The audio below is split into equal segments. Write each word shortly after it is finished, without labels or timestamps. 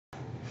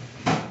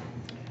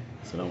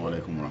Assalamu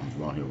alaikum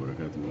warahmatullahi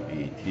wabarakatuh.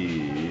 It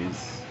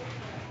is,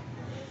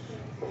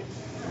 I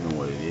don't know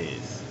what it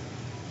is.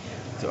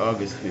 It's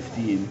August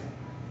 15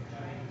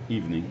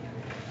 evening.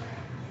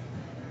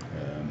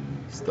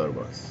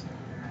 Starbucks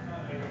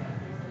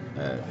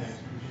at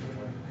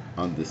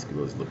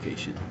undisclosed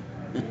location.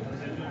 I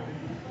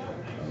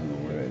don't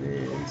know where it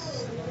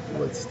is,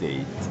 what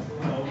state,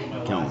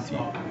 county,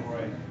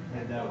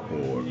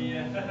 or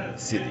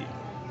city.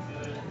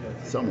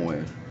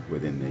 Somewhere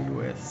within the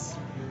US,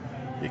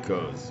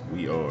 because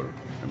we are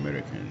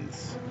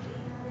Americans.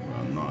 We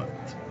are not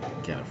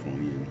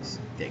Californians,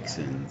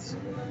 Texans,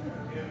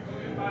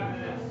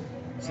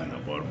 Santa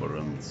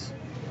Barbarans,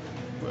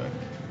 but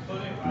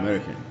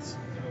Americans.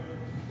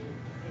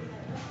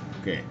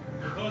 Okay,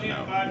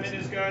 now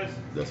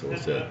that's all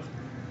said.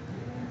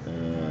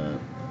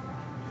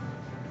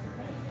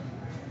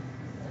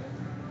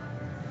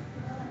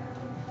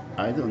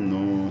 I don't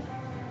know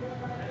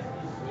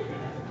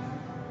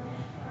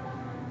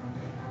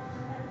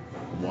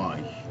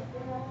why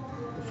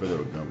the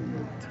federal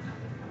government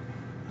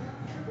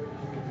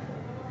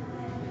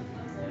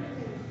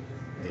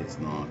is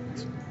not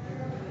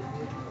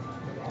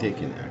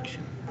taking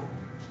action.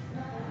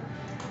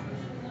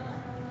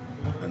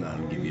 And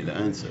I'll give you the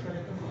answer.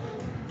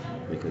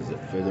 Because the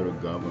federal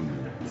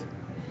government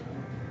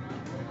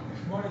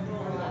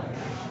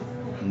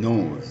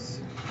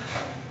knows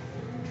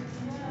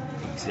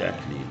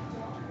exactly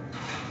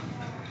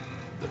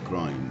the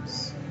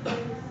crimes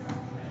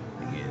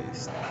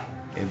against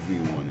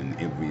everyone and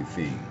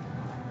everything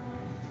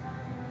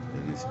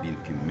that has been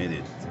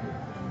committed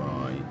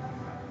by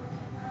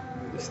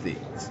the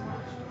states,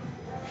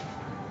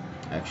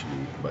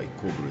 actually by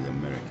corporate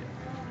America.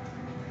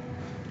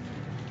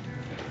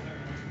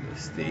 The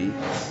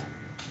states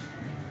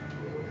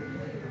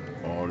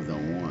are the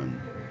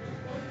one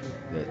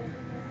that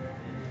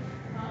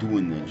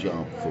doing the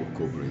job for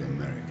corporate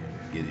America,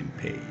 getting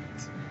paid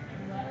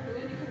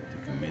to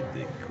commit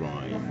the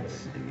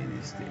crimes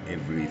against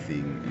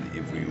everything and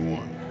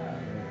everyone.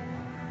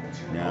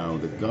 Now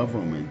the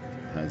government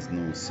has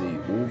no say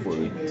over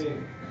it,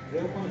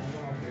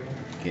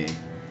 okay,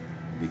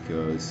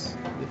 because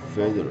the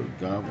federal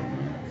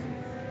government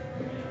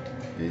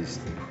is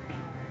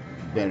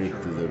buried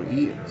to their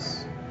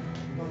ears.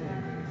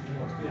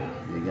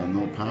 They got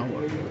no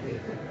power.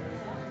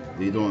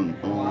 They don't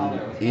own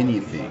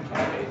anything.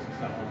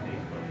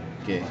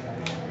 Okay.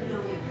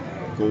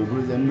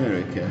 Corporate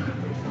America,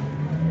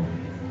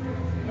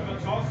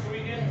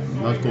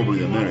 not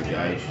corporate America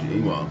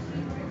actually, well,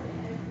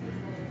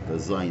 the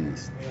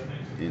Zionist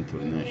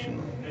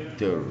international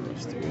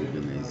terrorist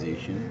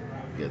organization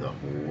get a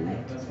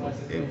hold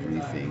of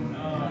everything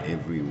and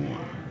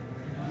everyone.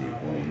 They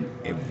own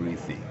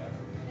everything.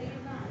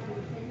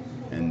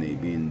 And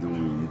they've been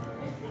doing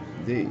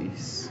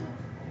this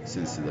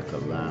since the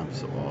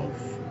collapse of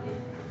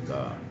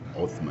the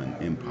Ottoman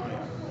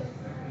Empire.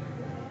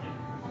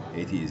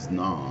 It is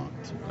not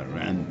a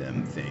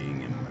random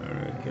thing,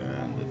 America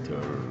and the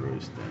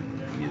terrorists and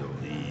the Middle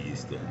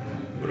East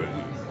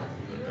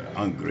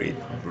and Great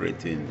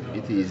Britain.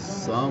 It is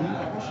some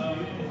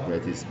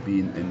that has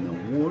been in the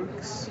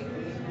works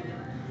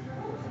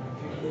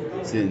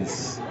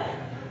since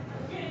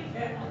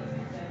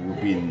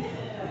we've been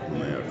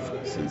on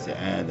earth, since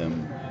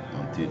Adam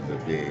until the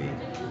day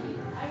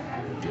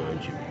of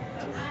judgment.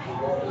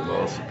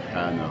 Allah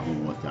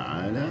subhanahu wa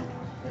ta'ala,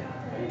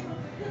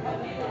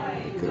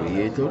 the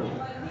creator,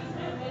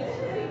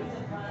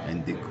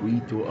 and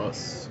decree to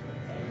us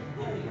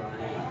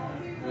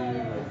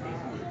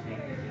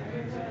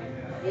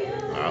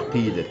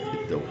عقيدة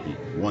التوحيد,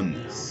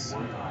 oneness,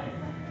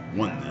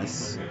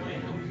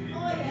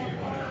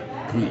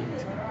 creed,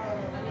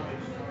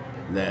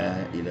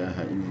 لا إله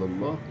إلا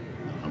الله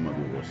محمد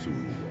رسول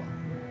الله.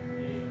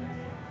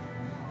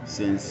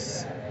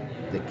 Since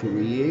the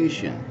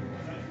creation,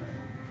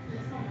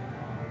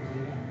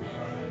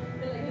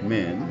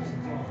 man,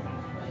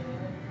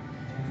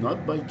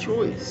 not by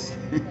choice,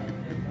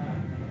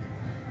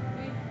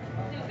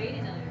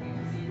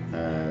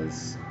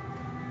 has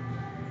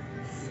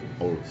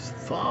or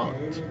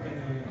thought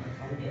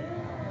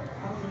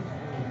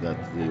that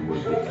they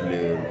will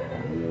declare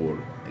war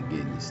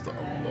against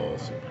Allah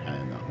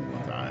subhanahu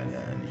wa ta'ala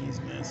and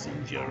his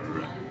messenger.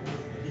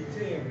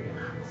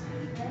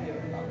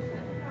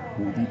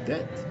 Who did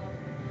that?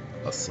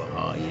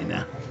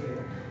 الصهاينة.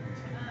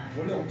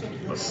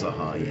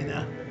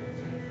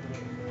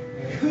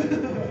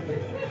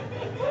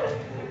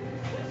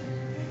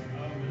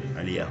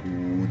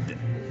 اليهود.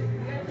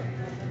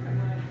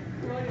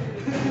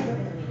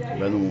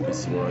 بنو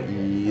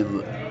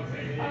إسرائيل.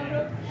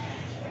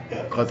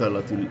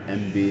 قتلة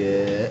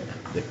الأنبياء,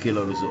 the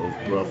killers of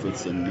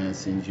prophets and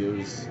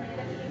messengers.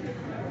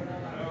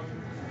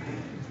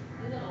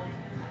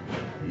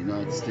 The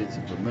United States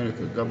of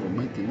America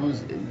government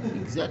knows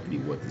exactly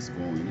what is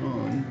going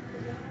on.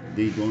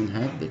 They don't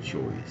have the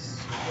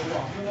choice.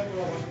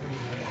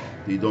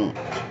 They don't.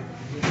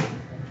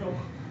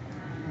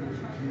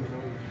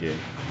 Okay.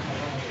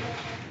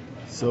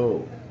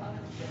 So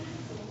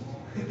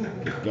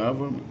the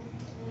government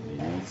The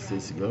United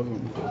States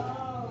government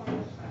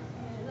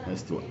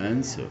has to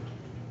answer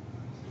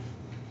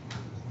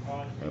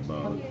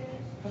about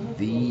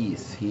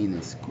these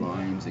heinous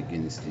crimes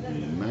against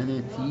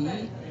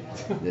humanity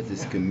that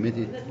is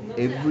committed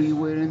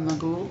everywhere in the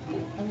globe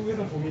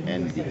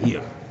and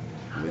here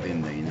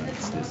within the United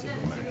States of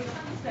America,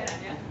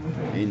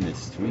 in the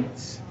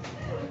streets,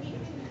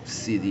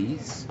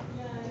 cities,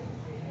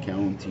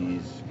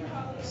 counties,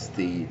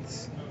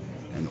 states,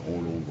 and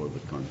all over the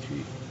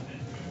country,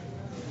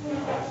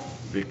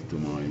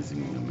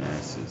 victimizing the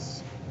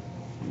masses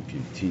who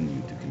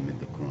continue to commit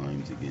the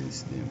crimes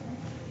against them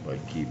by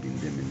keeping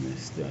them in the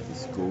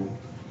status quo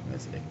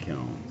as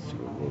accounts,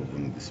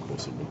 revolving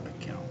disposable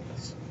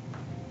accounts,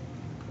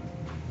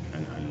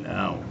 and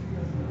allow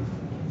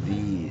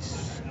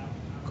these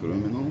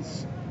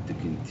criminals to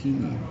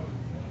continue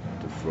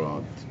to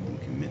fraud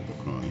and commit the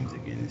crimes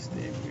against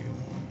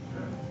everyone.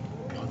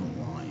 Bottom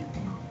line.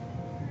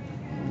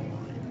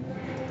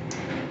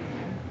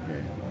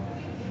 Okay.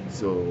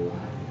 So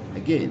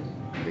again,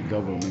 the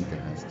government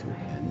has to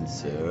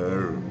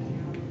answer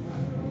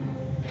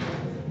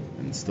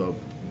and stop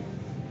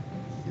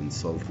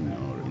insulting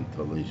our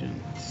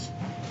intelligence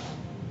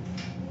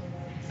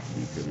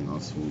and telling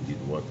us who did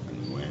what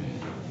and when.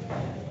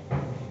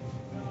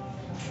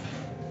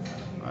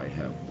 I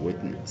have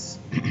witnessed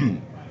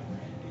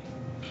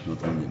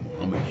not only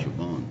Muhammad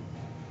Shaban,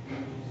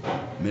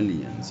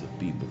 millions of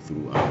people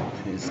throughout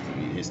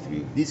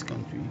history of this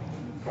country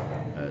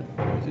had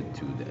brought it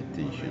to the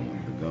attention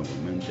of the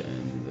government,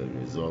 and the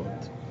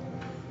result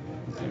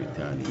is the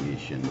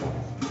retaliation,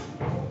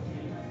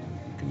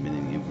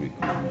 committing every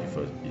crime,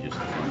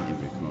 justifying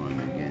every crime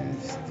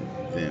against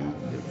them,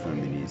 their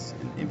families,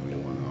 and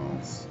everyone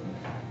else,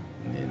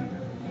 and then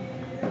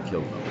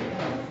kill them.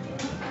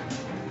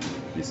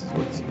 This is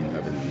what's been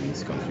happening in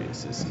this country: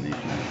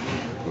 assassination,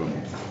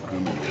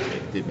 criminal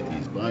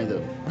activities by the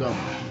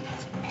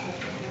government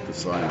to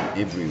silence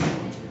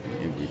everyone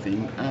and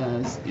everything,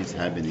 as is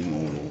happening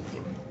all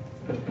over.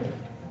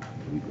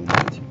 We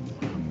ummati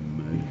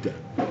Muhammad.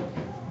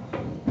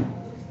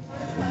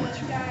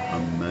 Ummati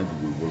Muhammad,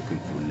 we're working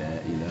for La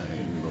ilaha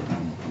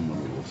illallah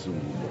Muhammad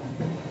Rasulullah.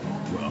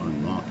 We are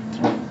not,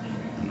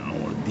 and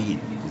our deen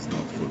is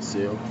not for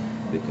sale,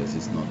 because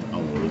it's not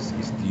ours,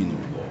 it's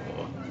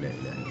Deenullah. La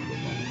ilaha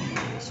illallah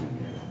Muhammad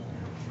Rasulullah.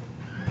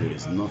 There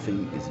is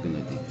nothing that's going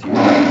to deter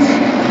us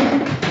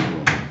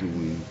from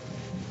doing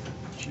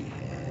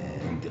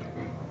jihad.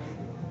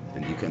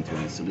 And you can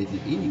translate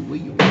it any way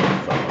you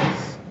want for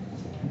us.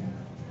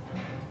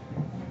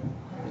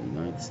 The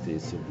United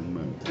States of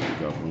America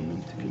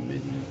government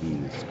committing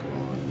heinous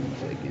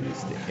crimes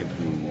against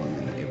everyone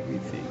and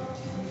everything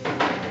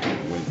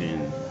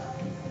within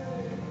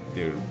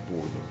their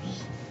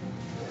borders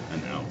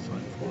and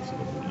outside, of course, of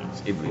the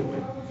borders,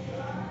 everywhere.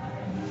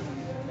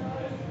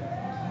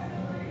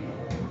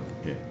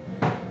 Okay,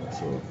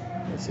 so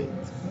that's it.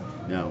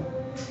 Now,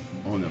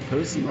 on a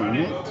personal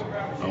note,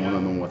 I want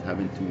to know what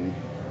happened to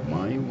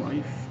my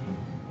wife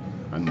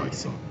and my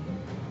son.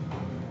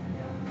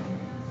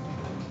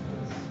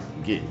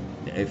 Again,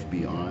 the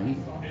FBI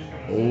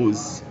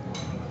owes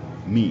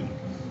me.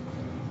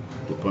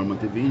 The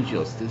Department of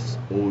Injustice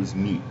owes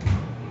me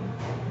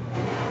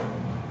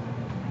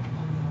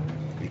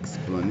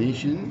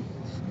explanations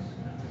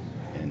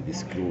and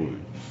disclose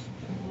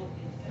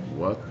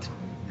what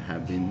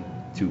happened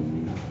to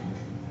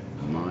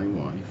my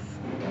wife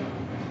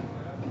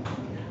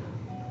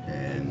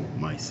and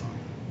my son,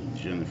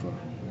 Jennifer,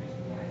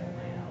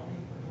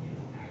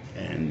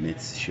 and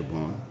Miss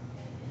Shaban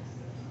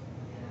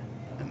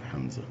and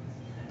Hamza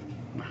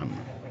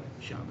Muhammad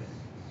Shaban.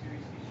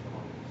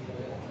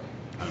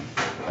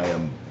 I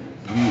am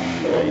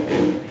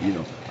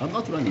really, I'm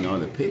not running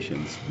out of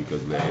patience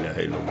because La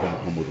ilaha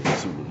illallah Muhammad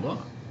Rasulullah.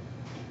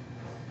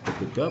 But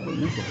the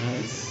government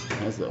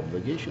has the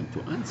obligation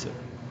to answer.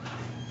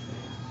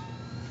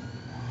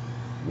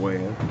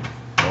 Where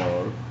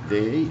are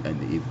they,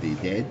 and if they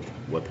dead,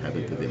 what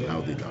happened to them,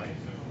 how they died?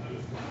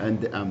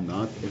 And I'm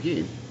not,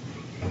 again,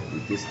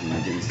 protesting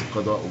against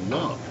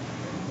Qada'ullah.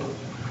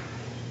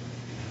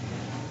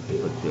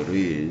 But there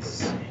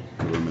is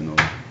criminal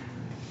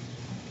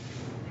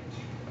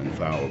and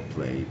foul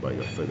play by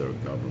the federal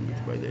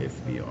government, by the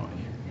FBI,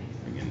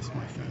 against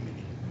my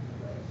family.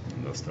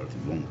 And that started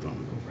a long time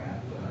ago.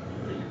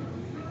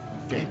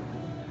 Okay?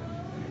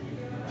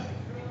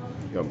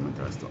 The government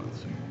has to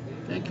answer.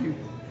 Thank you.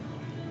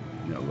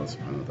 May Allah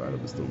subhanahu wa ta'ala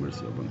bestow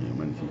mercy upon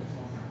humanity.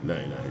 La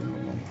ilaha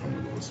illallah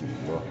Muhammad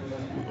Rasulullah.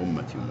 We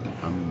ummati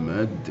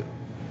Muhammad,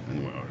 and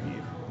we are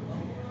here.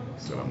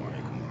 Assalamu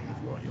alaikum wa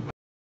rahmatullahi wa barakatuh.